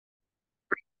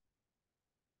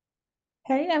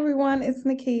Hey everyone, it's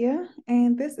Nakia,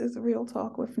 and this is Real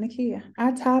Talk with Nakia.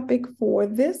 Our topic for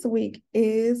this week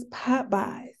is pop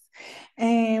buys.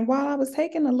 And while I was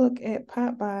taking a look at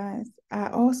pop buys,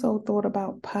 I also thought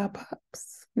about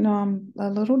pop-ups. I'm a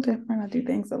little different. I do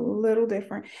things a little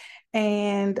different.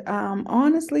 And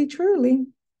honestly, truly,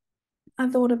 I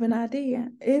thought of an idea.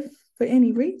 If for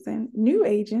any reason, new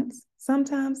agents,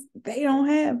 sometimes they don't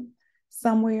have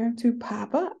somewhere to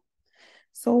pop up.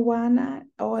 So why not?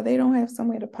 Or they don't have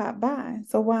somewhere to pop by.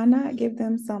 So why not give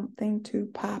them something to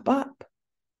pop up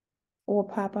or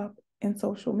pop up in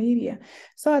social media?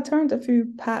 So I turned a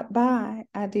few pop by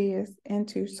ideas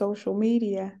into social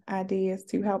media ideas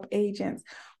to help agents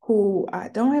who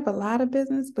don't have a lot of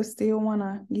business but still want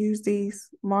to use these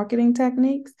marketing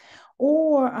techniques,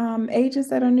 or agents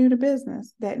that are new to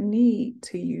business that need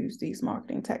to use these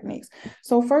marketing techniques.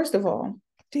 So first of all,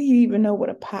 do you even know what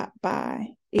a pop buy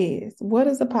is? What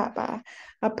is a pop buy?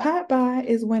 A pop buy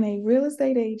is when a real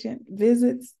estate agent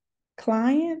visits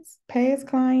clients, past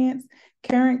clients,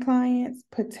 current clients,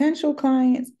 potential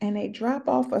clients, and they drop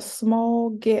off a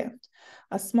small gift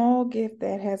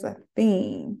that has a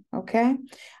theme. Okay.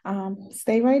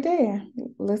 Stay right there.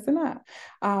 Listen up.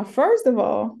 First of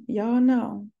all, y'all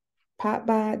know pop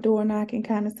by, door knocking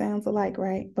kind of sounds alike,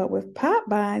 right? But with pop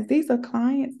buys, these are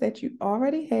clients that you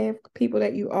already have, people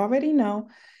that you already know,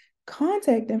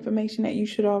 contact information that you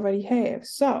should already have.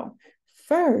 So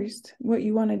first, what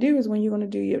you want to do is when you're going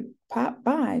to do your pop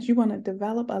buys, you want to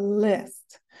develop a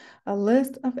list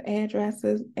of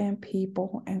addresses and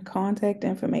people and contact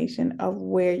information of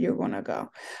where you're going to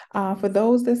go. For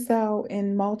those that sell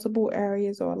in multiple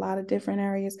areas or a lot of different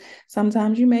areas,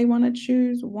 sometimes you may want to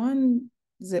choose one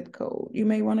zip code. You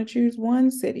may want to choose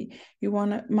one city. You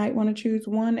might want to choose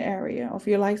one area. Or if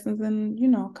you're licensed in,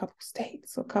 a couple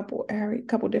states or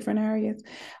couple different areas,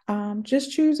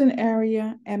 just choose an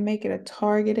area and make it a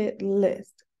targeted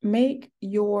list. Make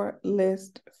your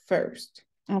list first.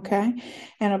 Okay.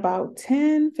 And about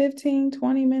 10, 15,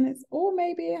 20 minutes, or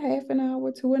maybe a half an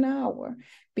hour to an hour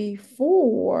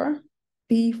before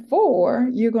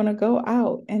you're going to go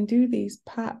out and do these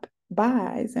pop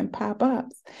buys and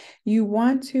pop-ups, you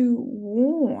want to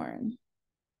warn,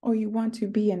 or you want to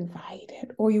be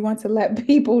invited, or you want to let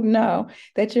people know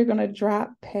that you're going to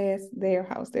drop past their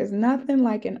house. There's nothing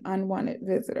like an unwanted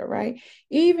visitor, right?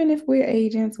 Even if we're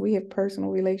agents, we have personal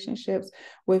relationships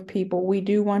with people. We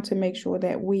do want to make sure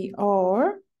that we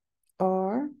are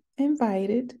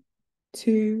invited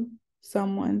to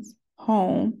someone's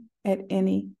home at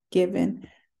any given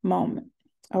moment.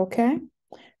 Okay?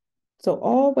 So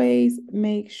always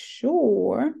make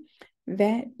sure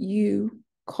that you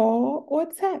call or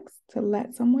text to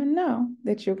let someone know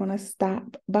that you're going to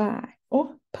stop by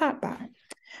or pop by.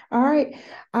 All right.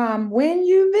 When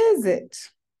you visit,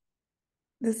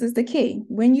 this is the key.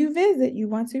 When you visit, you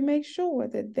want to make sure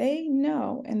that they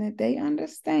know and that they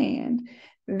understand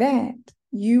that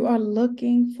you are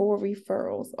looking for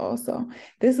referrals also.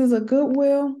 This is a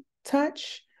goodwill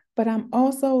touch, but I'm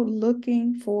also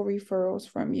looking for referrals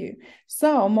from you.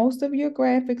 So most of your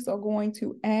graphics are going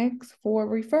to ask for a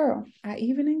referral. I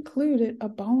even included a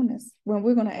bonus when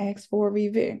we're going to ask for a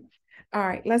review. All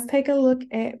right, let's take a look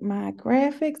at my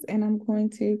graphics, and I'm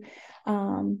going to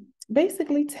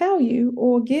basically tell you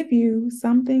or give you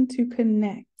something to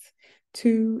connect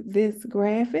to this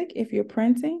graphic if you're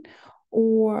printing,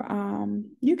 or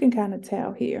you can kind of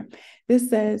tell here. This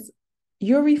says,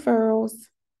 your referrals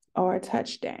are a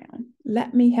touchdown.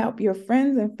 Let me help your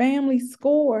friends and family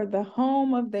score the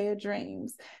home of their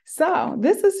dreams. So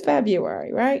this is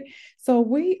February, right? So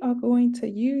we are going to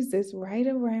use this right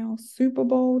around Super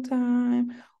Bowl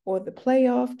time, or the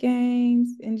playoff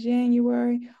games in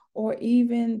January, or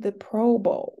even the Pro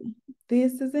Bowl.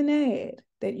 This is an ad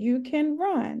that you can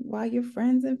run while your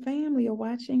friends and family are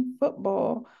watching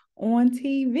football on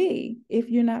TV. If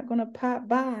you're not going to pop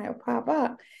by or pop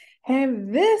up, have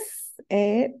this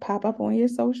ad pop up on your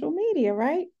social media,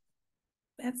 right?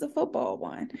 That's a football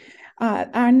one.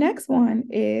 Our next one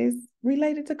is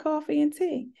related to coffee and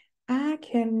tea. I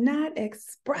cannot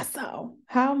express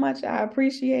how much I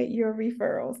appreciate your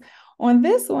referrals. On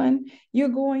this one, you're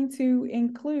going to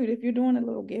include, if you're doing a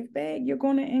little gift bag, you're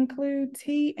going to include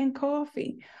tea and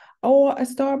coffee, or a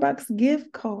Starbucks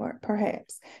gift card,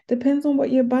 perhaps. Depends on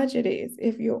what your budget is.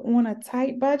 If you're on a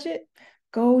tight budget,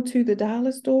 go to the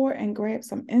dollar store and grab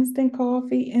some instant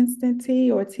coffee, instant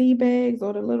tea, or tea bags,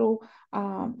 or the little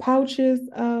pouches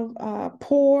of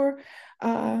pour,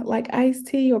 like iced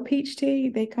tea or peach tea.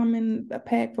 They come in a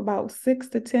pack for about 6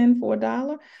 to 10 for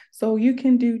 $1. So you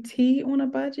can do tea on a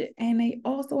budget, and they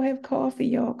also have coffee,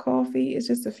 y'all. Coffee is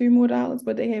just a few more dollars,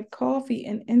 but they have coffee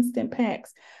in instant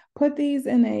packs Put these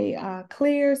in a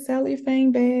clear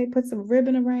cellophane bag, put some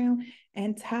ribbon around,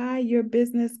 and tie your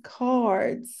business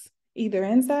cards either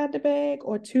inside the bag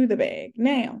or to the bag.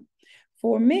 Now,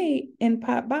 for me, in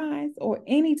pop buys or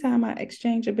anytime I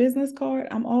exchange a business card,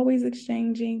 I'm always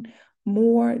exchanging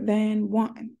more than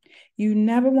one. You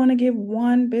never want to give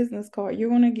one business card. You're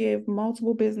going to give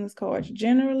multiple business cards,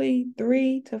 generally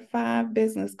 3 to 5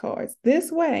 business cards.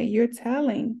 This way, you're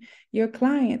telling your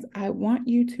clients, I want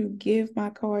you to give my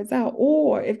cards out.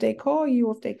 Or if they call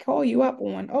you up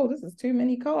on, oh, this is too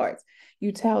many cards,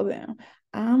 you tell them,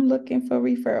 I'm looking for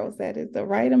referrals. That is the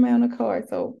right amount of cards.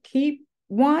 So keep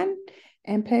one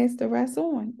and pass the rest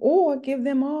on, or give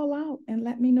them all out and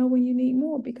let me know when you need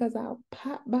more, because I'll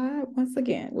pop by once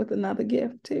again with another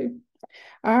gift too.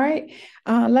 All right,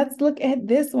 let's look at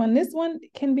this one. This one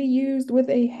can be used with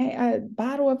a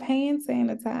bottle of hand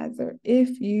sanitizer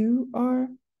if you are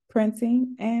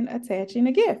printing and attaching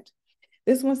a gift.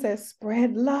 This one says,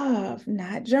 spread love,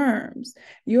 not germs.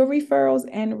 Your referrals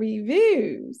and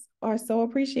reviews are so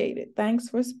appreciated. Thanks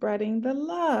for spreading the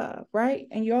love, right?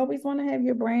 And you always want to have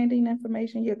your branding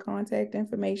information, your contact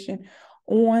information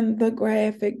on the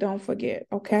graphic. Don't forget,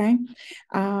 okay?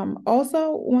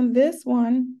 Also, on this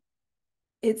one,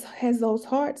 it has those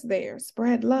hearts there.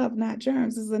 Spread love, not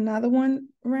germs. This is another one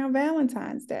around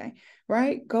Valentine's Day,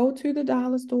 right? Go to the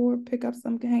dollar store, pick up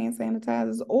some hand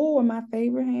sanitizers, or my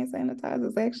favorite hand sanitizer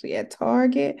is actually at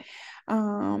Target.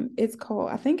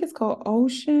 I think it's called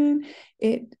Ocean.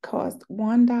 It costs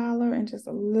 $1 and just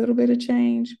a little bit of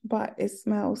change, but it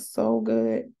smells so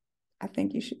good. I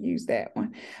think you should use that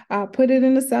one. Put it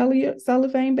in the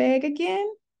cellophane bag again.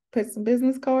 Put some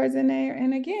business cards in there.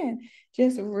 And again,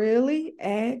 just really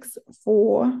ask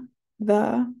for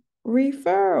the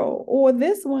referral. Or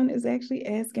this one is actually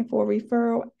asking for a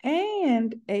referral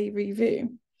and a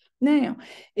review. Now,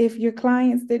 if your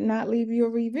clients did not leave you a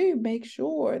review, make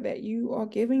sure that you are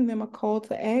giving them a call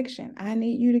to action. I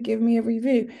need you to give me a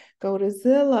review. Go to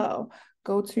Zillow.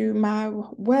 Go to my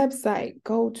website.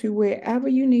 Go to wherever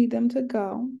you need them to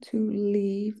go to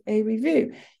leave a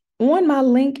review. On my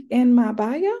link in my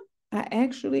bio, I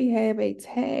actually have a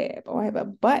tab, or I have a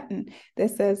button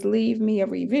that says leave me a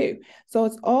review. So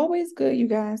it's always good, you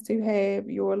guys, to have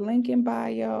your link in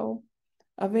bio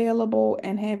available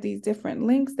and have these different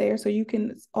links there, so you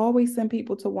can always send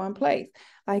people to one place.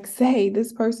 Like, say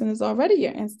this person is already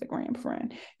your Instagram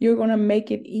friend. You're going to make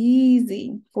it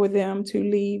easy for them to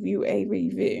leave you a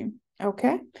review.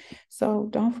 Okay, so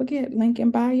don't forget, link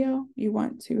in bio. You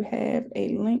want to have a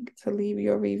link to leave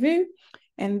your review.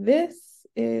 And this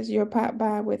is your pop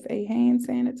by with a hand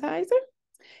sanitizer.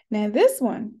 Now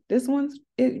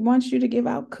it wants you to give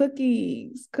out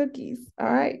cookies.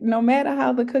 All right, no matter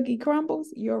how the cookie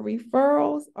crumbles, your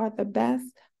referrals are the best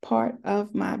part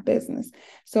of my business.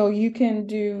 So you can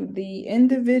do the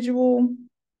individual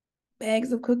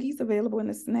bags of cookies available in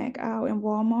the snack aisle in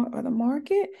Walmart or the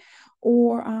market,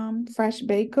 or fresh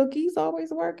baked cookies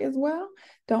always work as well.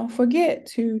 Don't forget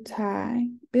to tie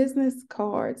business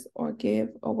cards or give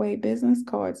away business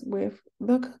cards with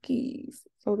the cookies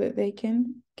so that they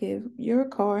can give your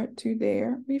card to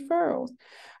their referrals.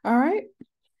 All right.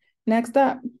 Next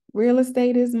up, real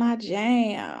estate is my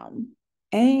jam,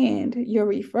 and your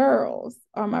referrals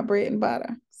are my bread and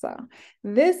butter. So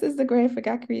this is the graphic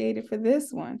I created for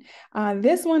this one.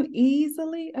 This one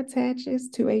easily attaches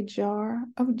to a jar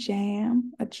of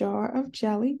jam, a jar of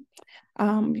jelly.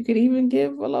 You could even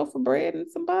give a loaf of bread and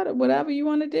some butter, whatever you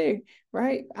want to do,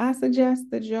 right? I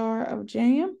suggest the jar of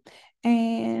jam.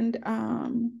 And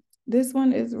this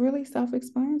one is really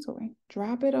self-explanatory.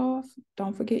 Drop it off.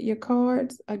 Don't forget your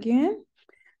cards again.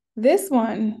 This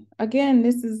one, again,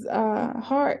 this is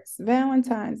Hearts,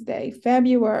 Valentine's Day.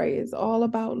 February is all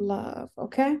about love,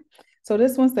 okay? So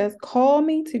this one says, call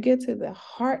me to get to the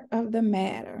heart of the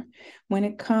matter when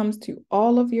it comes to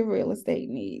all of your real estate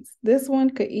needs. This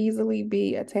one could easily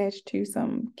be attached to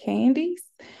some candies,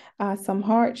 some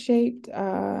heart-shaped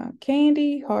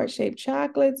candy, heart-shaped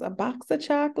chocolates, a box of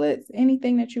chocolates,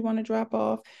 anything that you want to drop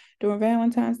off during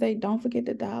Valentine's Day. Don't forget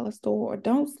the dollar store, or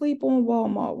don't sleep on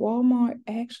Walmart. Walmart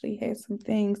actually has some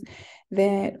things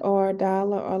that are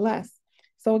 $1 or less.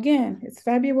 So again, it's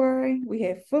February. We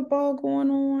have football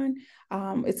going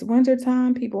on. It's winter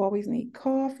time. People always need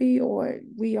coffee, or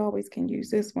we always can use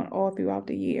this one all throughout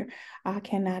the year. I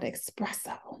cannot express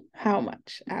how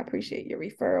much I appreciate your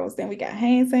referrals. Then we got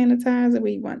hand sanitizer.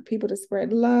 We want people to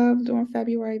spread love during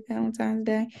February, Valentine's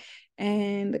Day,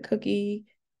 and the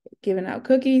giving out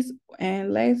cookies.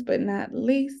 And last but not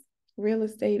least, real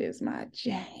estate is my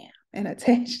jam, and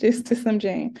attach this to some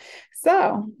jam.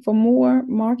 So for more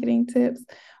marketing tips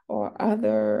or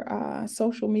other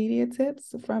social media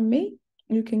tips from me,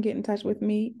 you can get in touch with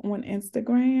me on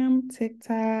Instagram,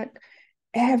 TikTok,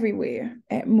 everywhere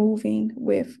at Moving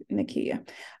with Nakia.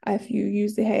 If you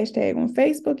use the hashtag on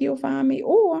Facebook, you'll find me,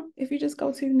 or if you just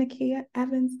go to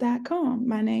nakiaevans.com.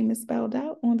 My name is spelled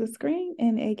out on the screen,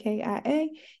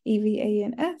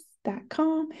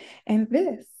 nakiaevans.com. And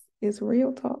this is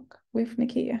Real Talk with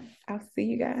Nakia. I'll see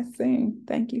you guys soon.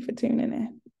 Thank you for tuning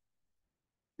in.